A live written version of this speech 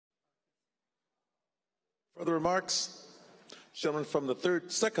Further remarks? Gentleman from the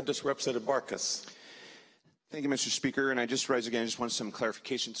 2nd District, Representative Barkis. Thank you, Mr. Speaker. And I just rise again. I just want some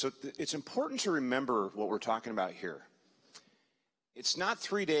clarification. So it's important to remember what we're talking about here. It's not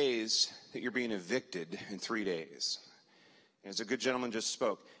 3 days that you're being evicted in 3 days. As a good gentleman just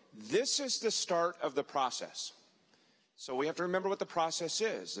spoke, this is the start of the process. So we have to remember what the process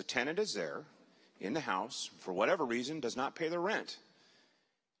is. The tenant is there in the house, for whatever reason, does not pay the rent.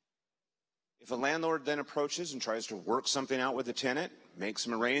 If a landlord then approaches and tries to work something out with the tenant, make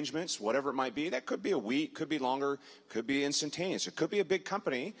some arrangements, whatever it might be, that could be a week, could be longer, could be instantaneous. It could be a big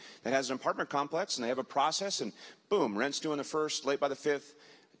company that has an apartment complex and they have a process and boom, rent's due on the 1st, late by the 5th.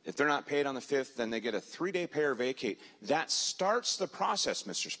 If they're not paid on the 5th, then they get a 3-day pay-or-vacate. That starts the process,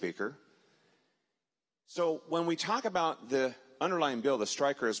 Mr. Speaker. So when we talk about the underlying bill, the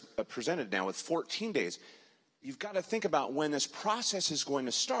striker is presented now with 14 days, you've got to think about when this process is going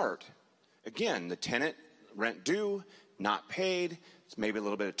to start. Again, the tenant, rent due, not paid, it's maybe a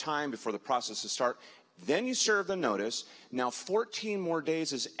little bit of time before the process will start. Then you serve the notice. Now 14 more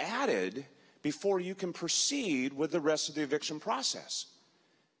days is added before you can proceed with the rest of the eviction process.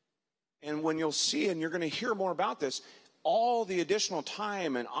 And when you'll see, and you're going to hear more about this, all the additional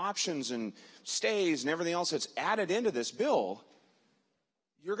time and options and stays and everything else that's added into this bill,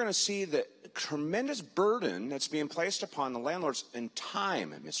 you're going to see the tremendous burden that's being placed upon the landlords in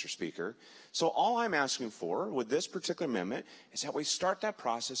time, Mr. Speaker. So all I'm asking for with this particular amendment is that we start that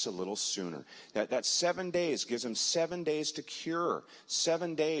process a little sooner. That 7 days gives them 7 days to cure,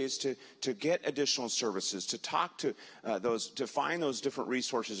 7 days to get additional services, to talk to to find those different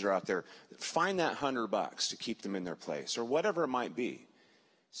resources that are out there, find that $100 to keep them in their place, or whatever it might be.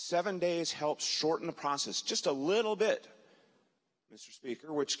 7 days helps shorten the process just a little bit, Mr.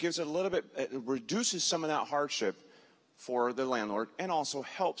 Speaker, which gives it a little bit, it reduces some of that hardship for the landlord and also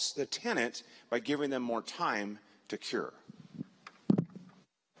helps the tenant by giving them more time to cure.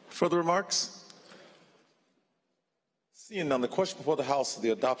 Further remarks? Seeing none, the question before the House is the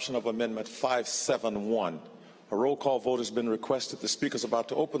adoption of Amendment 571. A roll call vote has been requested. The Speaker is about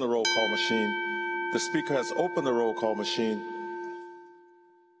to open the roll call machine. The Speaker has opened the roll call machine.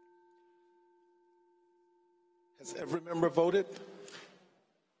 Has every member voted?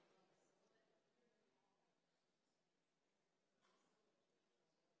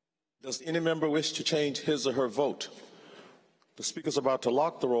 Does any member wish to change his or her vote? The Speaker is about to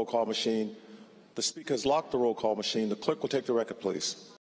lock the roll call machine. The Speaker has locked the roll call machine. The clerk will take the record, please.